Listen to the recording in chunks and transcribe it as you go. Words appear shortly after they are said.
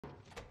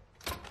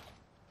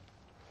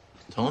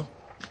Tell him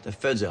the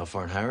Fed's out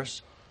for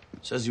Harris.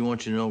 Says he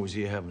wants you to know he's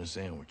here having a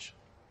sandwich.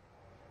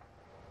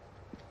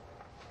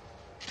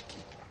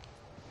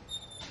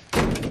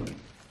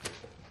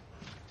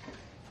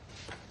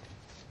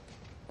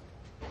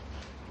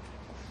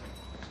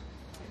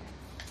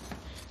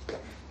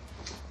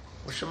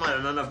 What's the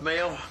matter? Not enough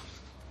mail?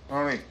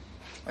 Arnie,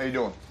 how you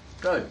doing?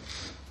 Good.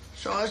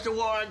 So how's the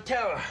war on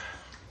terror?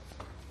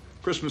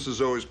 Christmas is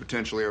always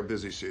potentially our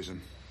busy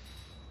season.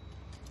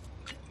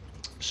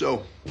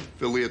 So,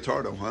 Phil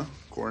Leotardo, huh?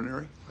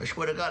 Coronary? I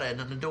swear to God, I had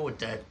nothing to do with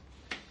that.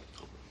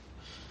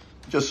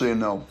 Just so you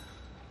know,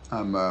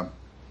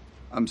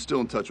 I'm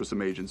still in touch with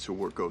some agents who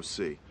work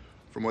OC.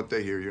 From what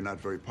they hear, you're not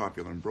very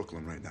popular in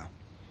Brooklyn right now.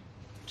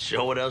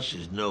 So what else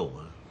is new,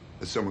 huh?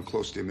 That someone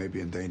close to you may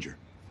be in danger.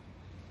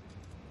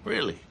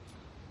 Really?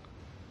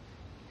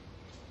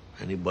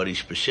 Anybody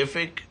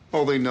specific?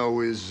 All they know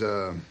is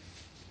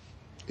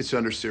it's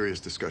under serious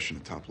discussion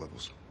at top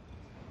levels.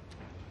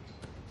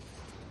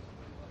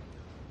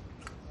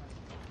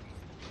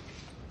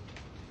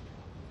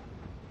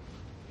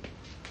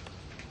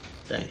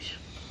 Thanks.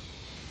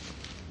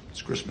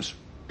 It's Christmas.